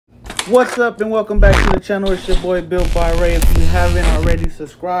What's up and welcome back to the channel. It's your boy BuiltByRay. If you haven't already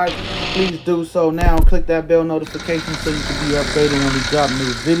subscribed, please do so now. Click that bell notification so you can be updated when we drop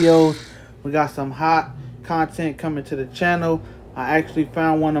new videos. We got some hot content coming to the channel. I actually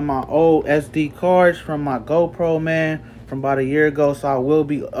found one of my old SD cards from my GoPro, man, from about a year ago. So I will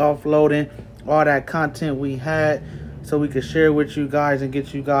be offloading all that content we had so we can share with you guys and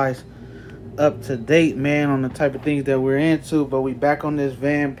get you guys up to date, man, on the type of things that we're into. But we back on this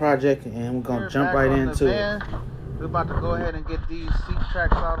van project and we're gonna jump right into it. We're about to go ahead and get these seat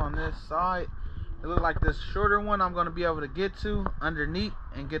tracks out on this side. It looks like this shorter one I'm gonna be able to get to underneath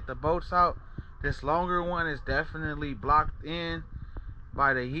and get the bolts out. This longer one is definitely blocked in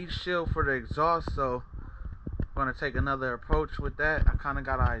by the heat shield for the exhaust, so I'm gonna take another approach with that. I kind of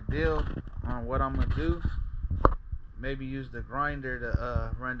got an idea on what I'm gonna do. Maybe use the grinder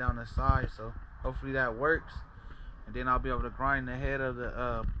to run down the side, so hopefully that works. And then I'll be able to grind the head of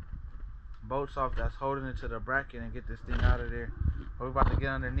the bolts off that's holding it to the bracket and get this thing out of there. But we're about to get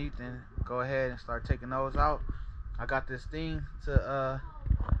underneath and go ahead and start taking those out. I got this thing to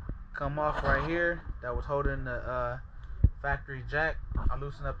come off right here that was holding the factory jack. I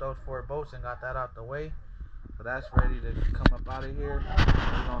loosened up those 4 bolts and got that out the way, so that's ready to come up out of here.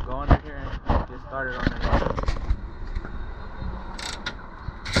 We're gonna go under here and get started on the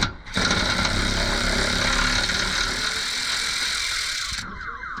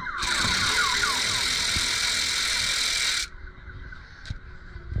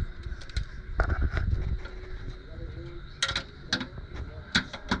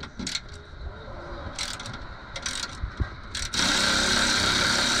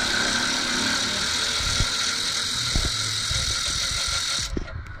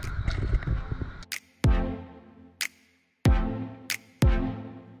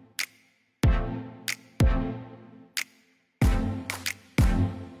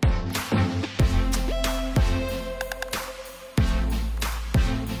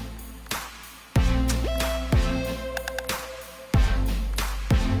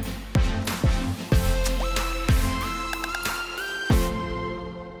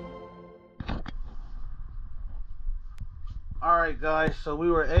Alright guys, so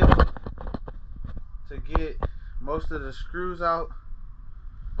we were able to get most of the screws out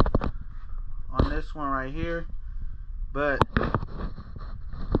on this one right here, but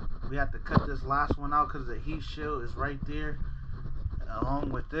we have to cut this last one out because the heat shield is right there along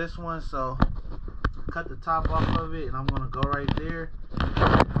with this one. So cut the top off of it and I'm going to go right there and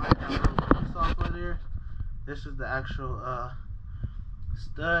pry that little piece off of there. This is the actual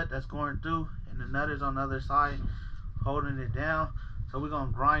stud that's going through, and the nut is on the other side holding it down. So we're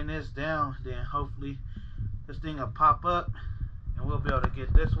gonna grind this down, then hopefully this thing will pop up and we'll be able to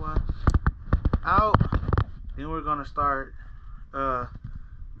get this one out. Then we're gonna start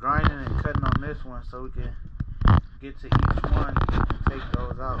grinding and cutting on this one so we can get to each one and take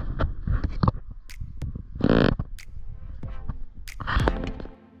those out.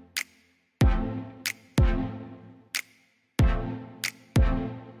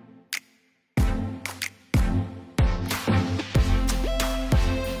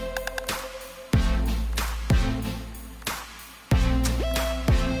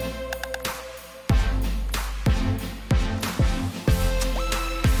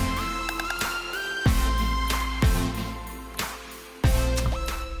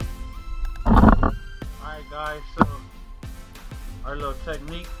 Guys, so our little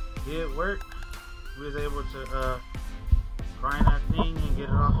technique did work. We was able to grind that thing and get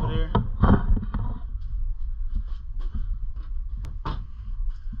it off of there.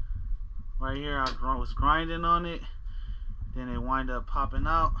 Right here I was grinding on it, then it wind up popping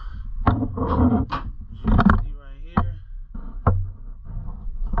out. As you can see right here,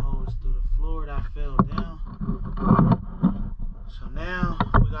 the hose through the floor that fell down. So now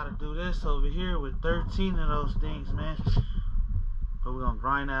we gotta do this over here with 13 of those things, man. But we're gonna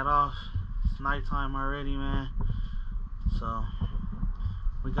grind that off. It's nighttime already, man. So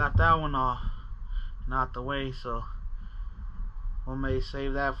we got that one off and out the way. So we may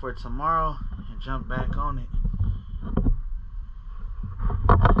save that for tomorrow and jump back on it.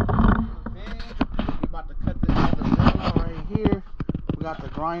 We about to cut this other rail right here. We got the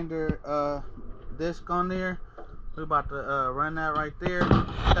grinder disc on there. We're about to run that right there,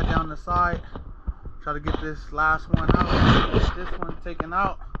 cut down the side, try to get this last one out, get this one taken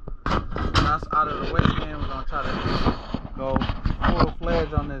out. When that's out of the way, man, we're going to try to go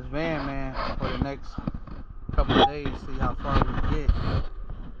full-fledged on this van, man, for the next couple of days, see how far we get.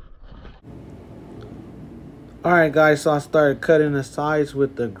 Alright guys, so I started cutting the sides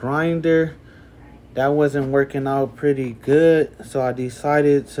with the grinder. that wasn't working out pretty good, so I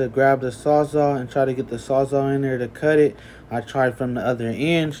decided to grab the sawzall and try to get the sawzall in there to cut it. I tried from the other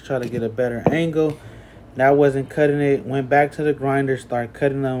end to try to get a better angle. That wasn't cutting it. Went back to the grinder, started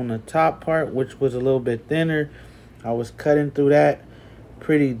cutting on the top part, which was a little bit thinner. I was cutting through that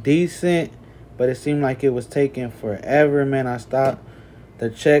pretty decent, but it seemed like it was taking forever, man. I stopped to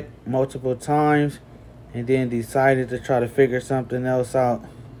check multiple times and then decided to try to figure something else out.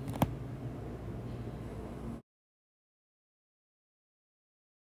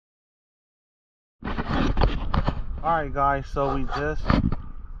 Alright guys, so we just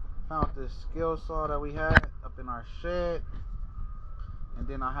found this skill saw that we had up in our shed, and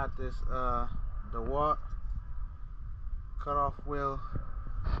then I had this DeWalt cutoff wheel,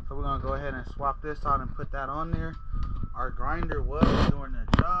 so we're gonna go ahead and swap this out and put that on there. Our grinder was doing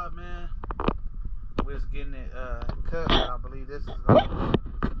the job, man. We was getting it cut, but I believe this is gonna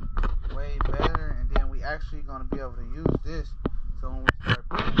be way better, and then we actually gonna be able to use this so when we start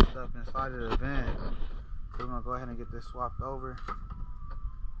putting stuff inside of the van. So we're gonna go ahead and get this swapped over,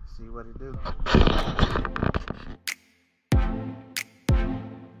 see what it do.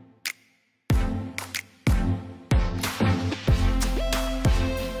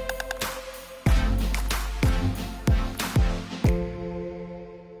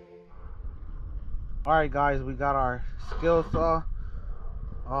 Alright guys, we got our skill saw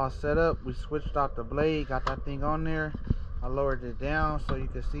all set up. We switched out the blade, got that thing on there. I lowered it down so you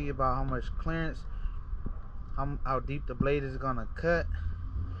can see about how much clearance, how deep the blade is gonna cut.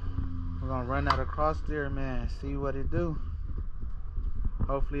 We're gonna run that across there, man, see what it do.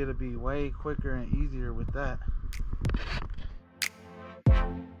 Hopefully it'll be way quicker and easier with that.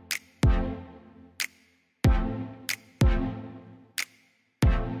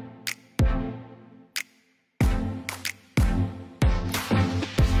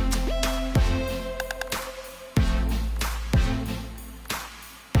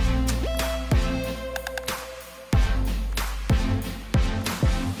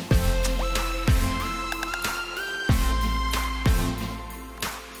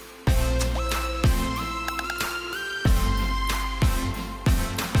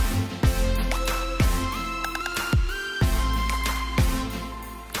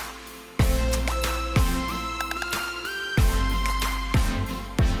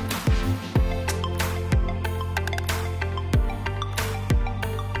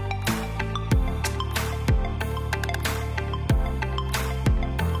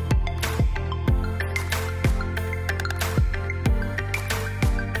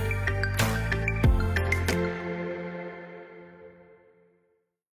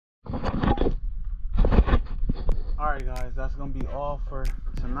 Alright guys, that's gonna be all for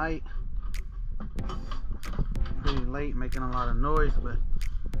tonight. Pretty late, making a lot of noise, but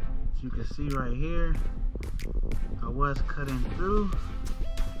as you can see right here, I was cutting through.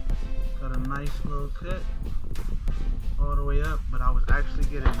 Got a nice little cut all the way up, but I was actually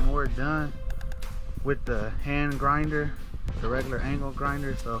getting more done with the hand grinder, the regular angle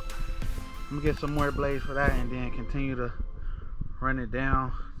grinder. So I'm gonna get some more blades for that and then continue to run it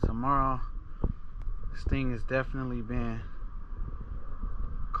down tomorrow. This thing has definitely been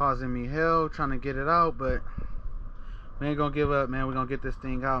causing me hell trying to get it out, but we ain't gonna give up, man. We're gonna get this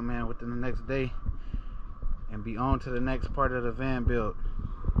thing out, man, within the next day and be on to the next part of the van build.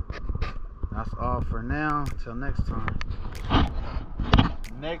 That's all for now. Till next time.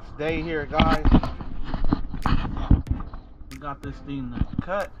 Next day here, guys. We got this thing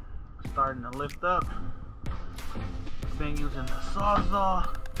cut, starting to lift up. I've been using the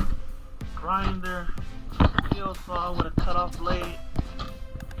sawzall, grinder, skill saw with a cutoff blade.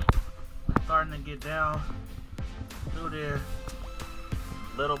 Starting to get down through there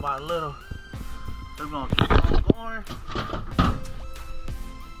little by little. We're gonna keep on going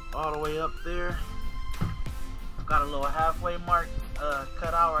all the way up there. Got a little halfway mark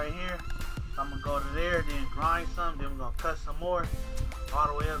cut out right here. So I'm gonna go to there, then grind some, then we're gonna cut some more all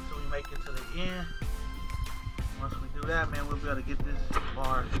the way up till we make it to the end. Once we do that, man, we'll be able to get this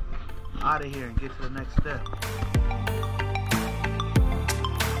bar out of here and get to the next step.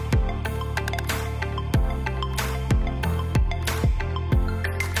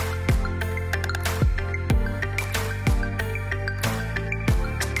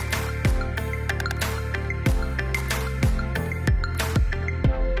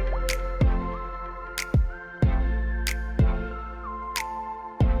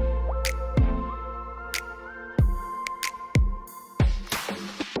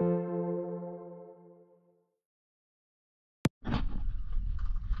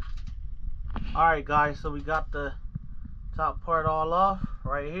 Alright guys, so we got the top part all off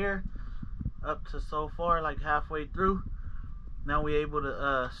right here. up to so far, like halfway through. Now we're able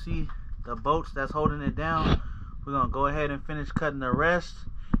to see the bolts that's holding it down. We're gonna go ahead and finish cutting the rest.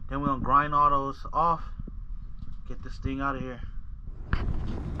 Then we're gonna grind all those off. Get this thing out of here.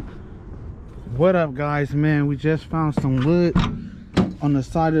 What up, guys? Man, we just found some wood on the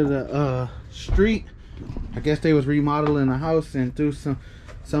side of the street. I guess they was remodeling the house and threw some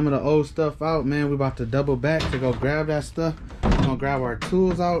of the old stuff out. Man, we about to double back to go grab that stuff. We're gonna grab our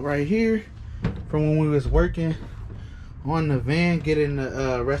tools out right here from when we was working on the van, getting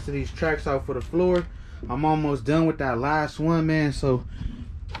the rest of these tracks out for the floor. I'm almost done with that last one, man, so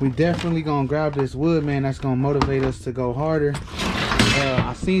we definitely gonna grab this wood, man. That's gonna motivate us to go harder.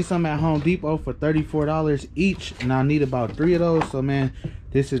 I seen some at Home Depot for $34 each, and I need about 3 of those. So man,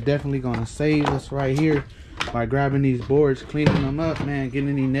 this is definitely gonna save us right here by grabbing these boards, cleaning them up, man,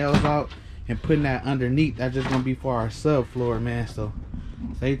 getting these nails out and putting that underneath. That's just gonna be for our subfloor, man. So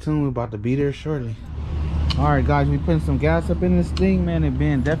stay tuned, we're about to be there shortly. All right, guys, we putting some gas up in this thing, man. It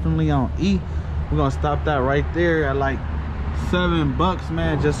being definitely on E. We're gonna stop that right there at like $7,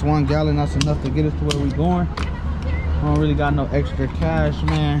 man. Just 1 gallon, that's enough to get us to where we going. I don't really got no extra cash,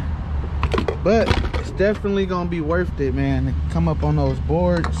 man, but it's definitely gonna be worth it, man, to come up on those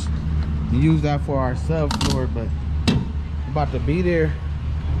boards and use that for our subfloor. But we're about to be there.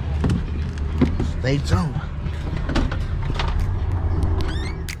 Stay tuned.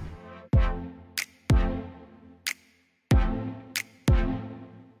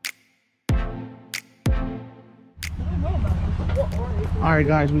 All right,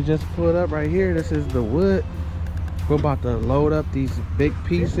 guys, we just pulled up right here. This is the wood. We're about to load up these big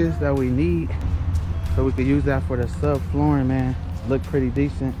pieces that we need so we can use that for the subflooring, man. Look pretty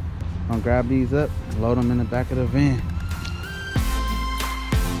decent. I'm gonna grab these up and load them in the back of the van.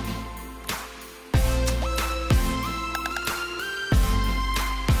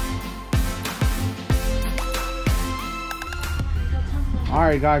 All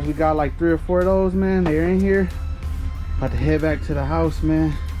right, guys, we got like 3 or 4 of those, man. They're in here. About to head back to the house,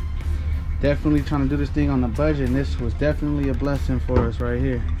 man. Definitely trying to do this thing on the budget, and this was definitely a blessing for us right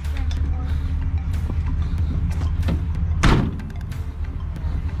here.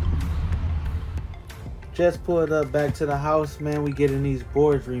 Just pulled up back to the house, man. We getting these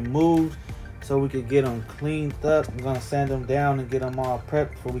boards removed so we could get them cleaned up. I'm gonna sand them down and get them all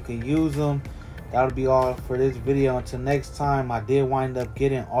prepped so we can use them. That'll be all for this video. Until next time, I did wind up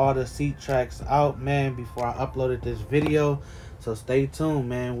getting all the seat tracks out, man, before I uploaded this video. So stay tuned,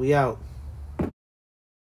 man. We out.